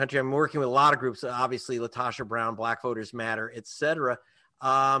around the country. I'm working with a lot of groups, obviously LaTosha Brown, Black Voters Matter, etc.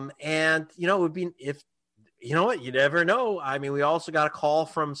 And it would be you never know. I mean, we also got a call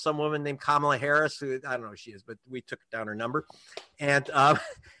from some woman named Kamala Harris, who I don't know who she is, but we took down her number, and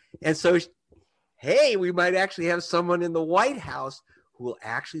so hey, we might actually have someone in the White House who will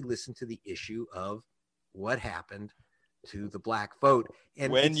actually listen to the issue of what happened to the black vote.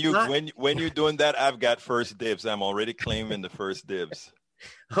 And when you're doing that, I've got first dibs. I'm already claiming the first dibs.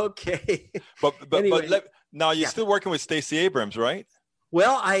 Okay. But Anyway, now you're yeah. still working with Stacey Abrams, right?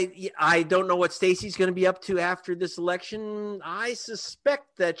 Well, I don't know what Stacey's going to be up to after this election. I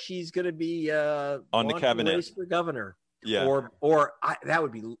suspect that she's going to be on the cabinet race for governor. Yeah. That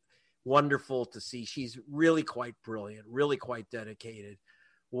would be wonderful to see. She's really quite brilliant, really quite dedicated.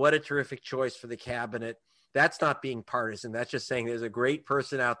 What a terrific choice for the cabinet. That's not being partisan. That's just saying there's a great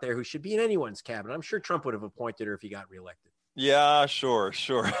person out there who should be in anyone's cabinet. I'm sure Trump would have appointed her if he got reelected. Yeah, sure.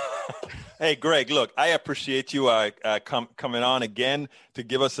 Hey, Greg, look, I appreciate you coming on again to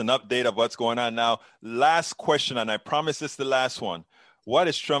give us an update of what's going on now. Last question, and I promise this is the last one. What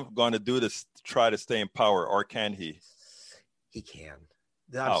is Trump going to do to try to stay in power, or can he? He can.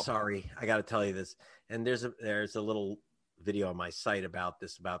 I'm sorry. I got to tell you this. And there's a little video on my site about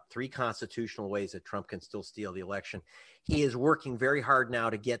this, about 3 constitutional ways that Trump can still steal the election. He is working very hard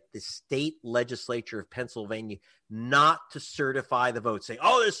now to get the state legislature of Pennsylvania not to certify the vote, saying,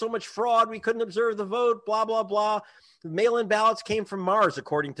 oh, there's so much fraud, we couldn't observe the vote, blah, blah, blah. Mail-in ballots came from Mars,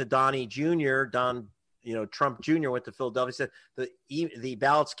 according to Donnie Jr. Trump Jr. went to Philadelphia, said the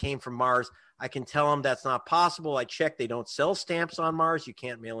ballots came from Mars. I can tell him that's not possible. I checked. They don't sell stamps on Mars. You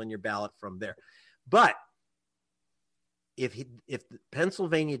can't mail in your ballot from there. But if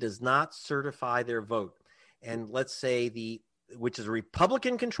Pennsylvania does not certify their vote, and let's say which is a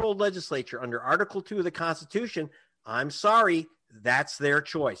Republican-controlled legislature under Article 2 of the Constitution, I'm sorry, that's their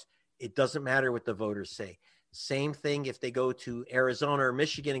choice. It doesn't matter what the voters say. Same thing if they go to Arizona or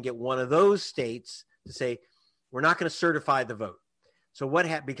Michigan and get one of those states to say, we're not going to certify the vote. So what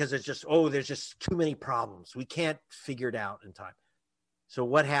happened? Because there's just too many problems. We can't figure it out in time. So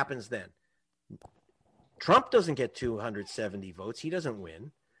what happens then? Trump doesn't get 270 votes. He doesn't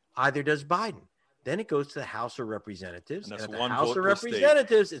win. Either does Biden. Then it goes to the House of Representatives. And that's and at one the House vote of per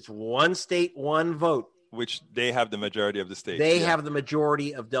Representatives, state. It's one state, one vote. Which they have the majority of the states. They have the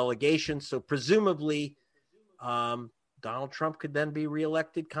majority of delegations. So presumably, Donald Trump could then be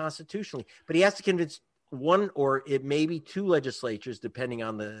reelected constitutionally. But he has to convince one or it may be 2 legislatures, depending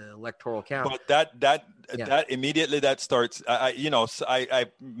on the electoral count. But that immediately that starts. I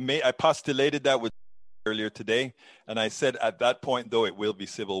postulated that with earlier today, and I said at that point, though, it will be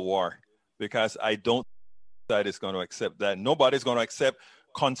civil war, because I don't think that is going to accept that. Nobody's going to accept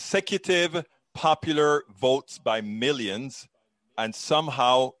consecutive popular votes by millions, and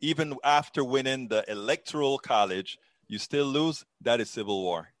somehow, even after winning the electoral college, you still lose. That is civil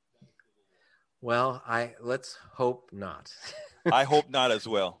war. Well, let's hope not. I hope not as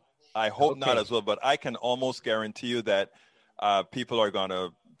well. But I can almost guarantee you that people are going to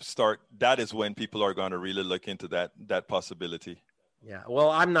start. That is when people are going to really look into that possibility. Yeah.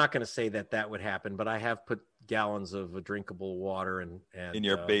 Well, I'm not going to say that would happen, but I have put gallons of drinkable water and in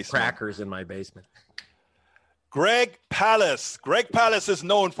your basement, crackers in my basement. Greg Palast. Greg Palast is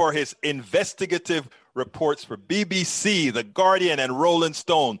known for his investigative reports for BBC, The Guardian, and Rolling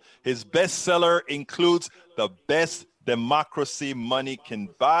Stone. His bestseller includes The Best Democracy Money Can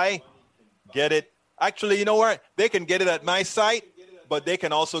Buy. Get it? Actually, you know what? They can get it at my site, but they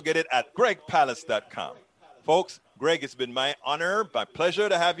can also get it at gregpalast.com. Folks, Greg, it's been my honor, my pleasure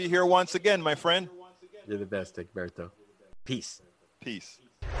to have you here once again, my friend. You're the best, Egberto. Peace.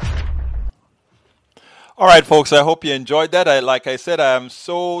 All right, folks, I hope you enjoyed that. Like I said, I'm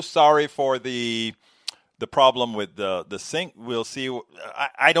so sorry for the problem with the sync. We'll see.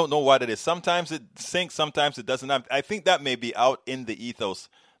 I don't know what it is. Sometimes it syncs, sometimes it doesn't. I think that may be out in the ethos.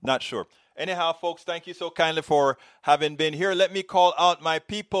 Not sure. Anyhow, folks, thank you so kindly for having been here. Let me call out my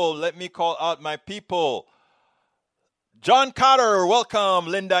people. John Cotter, welcome.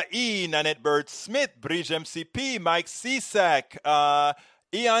 Linda E., Nanette Bird Smith, Bridge MCP, Mike Cisak,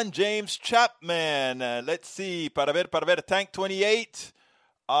 Ian James Chapman. Let's see. Para ver, Tank 28.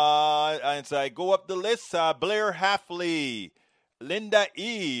 As I go up the list, Blair Halfley, Linda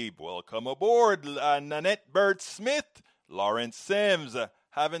E., welcome aboard. Nanette Bird Smith, Lawrence Sims.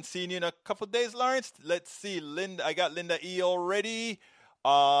 Haven't seen you in a couple of days, Lawrence. Let's see. Linda, I got Linda E. already.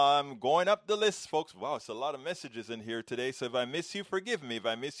 Going up the list, folks. Wow, it's a lot of messages in here today. So if I miss you, forgive me.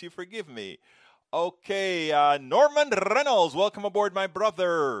 Okay, Norman Reynolds, welcome aboard, my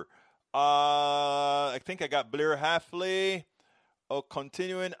brother. I think I got Blair Halfley.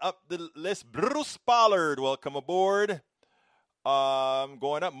 Continuing up the list, Bruce Pollard, welcome aboard.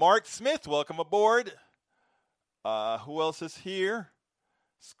 Going up, Mark Smith, welcome aboard. Who else is here?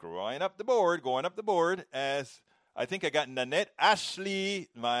 Going up the board, as I think I got Nanette Ashley,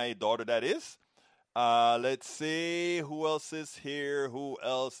 my daughter that is. Let's see. Who else is here? Who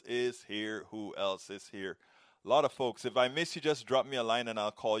else is here? Who else is here? A lot of folks. If I miss you, just drop me a line and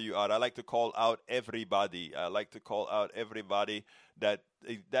I'll call you out. I like to call out everybody. I like to call out everybody that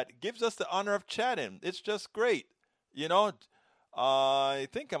gives us the honor of chatting. It's just great. You know, I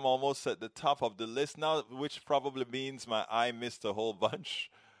think I'm almost at the top of the list now, which probably means my eye missed a whole bunch.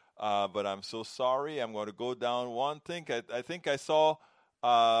 But I'm so sorry. I'm going to go down one thing. I think I saw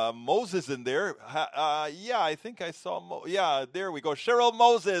Moses in there. Yeah, I think I saw. Yeah, there we go. Cheryl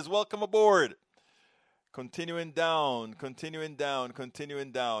Moses, welcome aboard. Continuing down.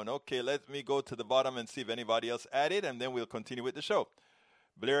 Okay, let me go to the bottom and see if anybody else added, and then we'll continue with the show.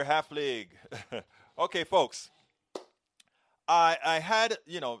 Blair Halflig. Okay, folks. I had,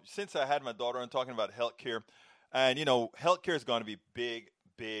 since I had my daughter, I'm talking about healthcare, and, healthcare is going to be big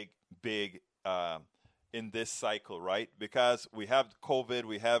in this cycle, right? Because we have COVID,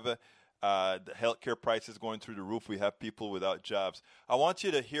 we have the healthcare prices going through the roof, we have people without jobs. I want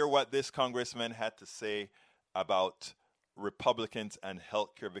you to hear what this congressman had to say about Republicans and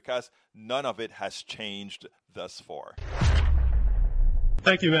healthcare, because none of it has changed thus far.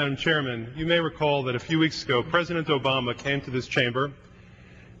 Thank you, Madam Chairman. You may recall that a few weeks ago, President Obama came to this chamber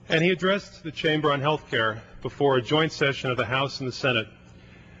and he addressed the chamber on health care before a joint session of the House and the Senate.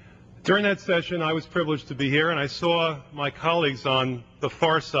 During that session, I was privileged to be here, and I saw my colleagues on the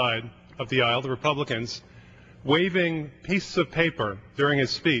far side of the aisle, the Republicans, waving pieces of paper during his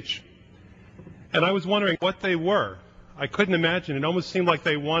speech. And I was wondering what they were. I couldn't imagine. It almost seemed like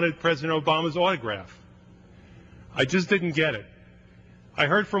they wanted President Obama's autograph. I just didn't get it. I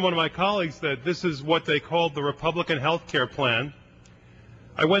heard from one of my colleagues that this is what they called the Republican health care plan.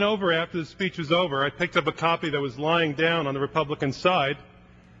 I went over after the speech was over. I picked up a copy that was lying down on the Republican side,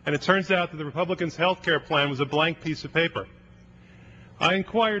 and it turns out that the Republicans' health care plan was a blank piece of paper. I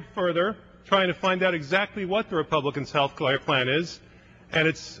inquired further, trying to find out exactly what the Republicans' health care plan is, and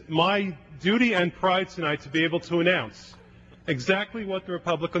it's my duty and pride tonight to be able to announce exactly what the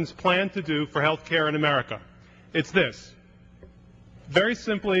Republicans plan to do for health care in America. It's this. Very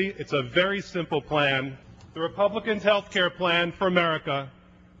simply, it's a very simple plan. The Republicans' health care plan for America: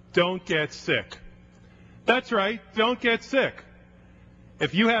 don't get sick. That's right, don't get sick.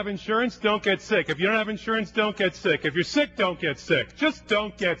 If you have insurance, don't get sick. If you don't have insurance, don't get sick. If you're sick, don't get sick. Just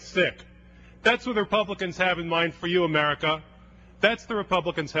don't get sick. That's what the Republicans have in mind for you, America. That's the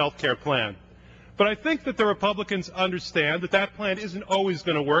Republicans' health care plan. But I think that the Republicans understand that that plan isn't always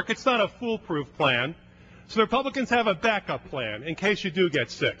going to work. It's not a foolproof plan. So the Republicans have a backup plan in case you do get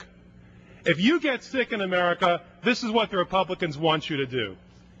sick. If you get sick in America, this is what the Republicans want you to do.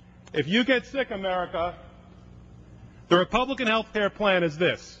 If you get sick, America, the Republican health care plan is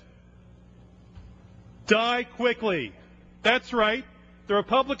this: die quickly. That's right. The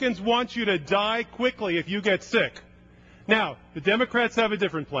Republicans want you to die quickly if you get sick. Now, the Democrats have a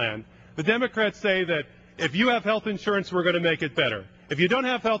different plan. The Democrats say that if you have health insurance, we're going to make it better. If you don't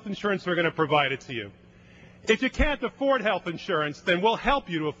have health insurance, we're going to provide it to you. If you can't afford health insurance, then we'll help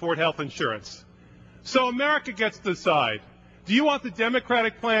you to afford health insurance. So America gets to decide. Do you want the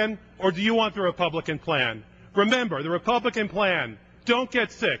Democratic plan or do you want the Republican plan? Remember, the Republican plan: don't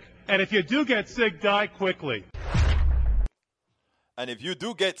get sick. And if you do get sick, die quickly. And if you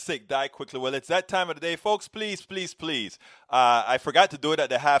do get sick, die quickly. Well, it's that time of the day, folks. Please. I forgot to do it at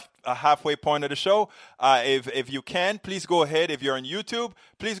the halfway point of the show. If you can, please go ahead. If you're on YouTube,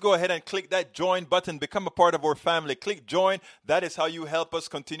 please go ahead and click that join button. Become a part of our family. Click join. That is how you help us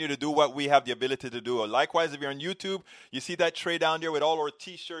continue to do what we have the ability to do. Likewise, if you're on YouTube, you see that tray down there with all our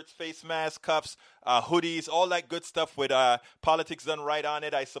T-shirts, face masks, cuffs, hoodies, all that good stuff with Politics Done Right on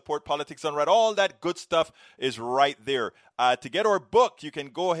it. I support Politics Done Right. All that good stuff is right there. To get our book, you can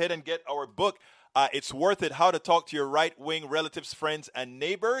go ahead and get our book. It's worth it. How to talk to your right-wing relatives, friends, and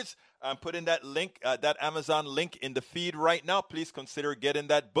neighbors. I'm putting that link, that Amazon link in the feed right now. Please consider getting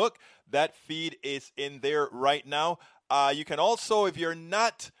that book. That feed is in there right now. You can also, if you're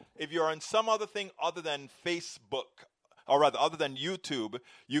on some other thing other than Facebook, or rather other than YouTube,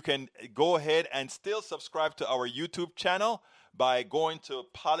 you can go ahead and still subscribe to our YouTube channel by going to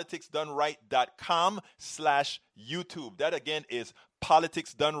politicsdoneright.com/YouTube. That again is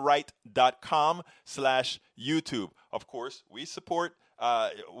politicsdoneright.com/YouTube. Of course, we support,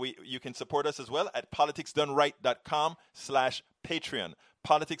 you can support us as well at politicsdoneright.com/Patreon.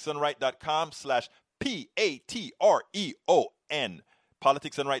 politicsdoneright.com/Patreon.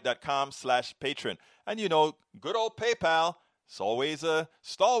 politicsdoneright.com/Patreon. And good old PayPal. It's always a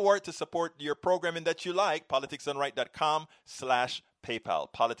stalwart to support your programming that you like. politicsdoneright.com/PayPal.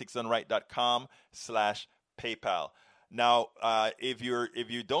 politicsdoneright.com/PayPal. Now, if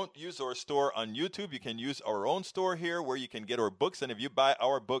you don't use our store on YouTube, you can use our own store here where you can get our books. And if you buy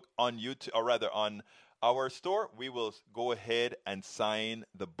our book on YouTube, or rather on our store, we will go ahead and sign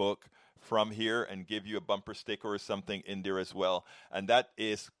the book from here and give you a bumper sticker or something in there as well. And that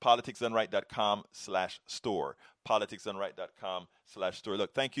is politicsdoneright.com/store. politicsdoneright.com/store.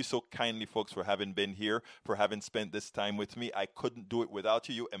 Look, thank you so kindly, folks, for having been here, for having spent this time with me. I couldn't do it without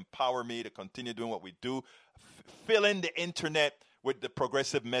you. You empower me to continue doing what we do, fill in the internet with the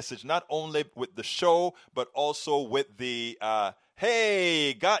progressive message, not only with the show, but also with the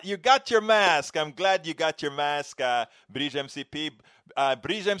hey, you got your mask. I'm glad you got your mask, Bridge MCP.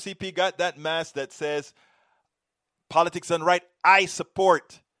 Bridge MCP got that mask that says, Politics Done Right, I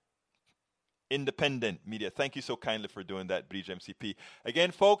support independent media. Thank you so kindly for doing that, Bridge MCP. Again,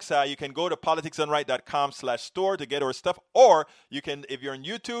 folks, you can go to politicsdoneright.com/store to get our stuff, or you can, if you're on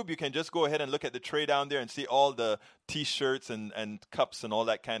YouTube, you can just go ahead and look at the tray down there and see all the T-shirts and cups and all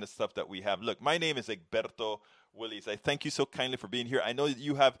that kind of stuff that we have. Look, my name is Egberto Willies. I thank you so kindly for being here. I know that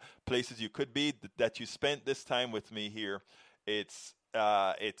you have places you could be, that you spent this time with me here. It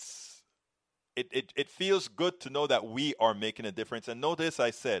feels good to know that we are making a difference. And notice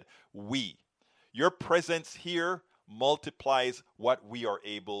I said we. Your presence here multiplies what we are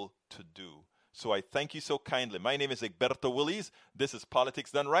able to do. So I thank you so kindly. My name is Egberto Willies. This is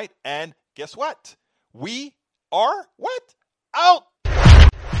Politics Done Right. And guess what? We are what? Out!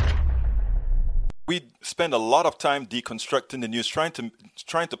 We spend a lot of time deconstructing the news, trying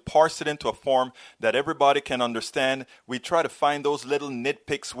to parse it into a form that everybody can understand. We try to find those little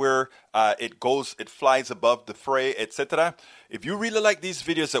nitpicks where it flies above the fray, etc. If you really like these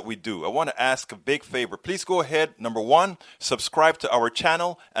videos that we do, I want to ask a big favor. Please go ahead, number 1, subscribe to our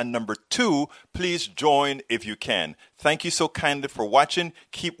channel, and number 2, please join if you can. Thank you so kindly for watching.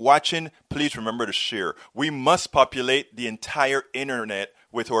 Keep watching. Please remember to share. We must populate the entire internet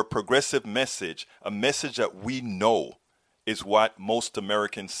with our progressive message, a message that we know is what most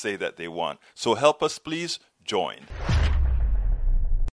Americans say that they want. So help us, please join.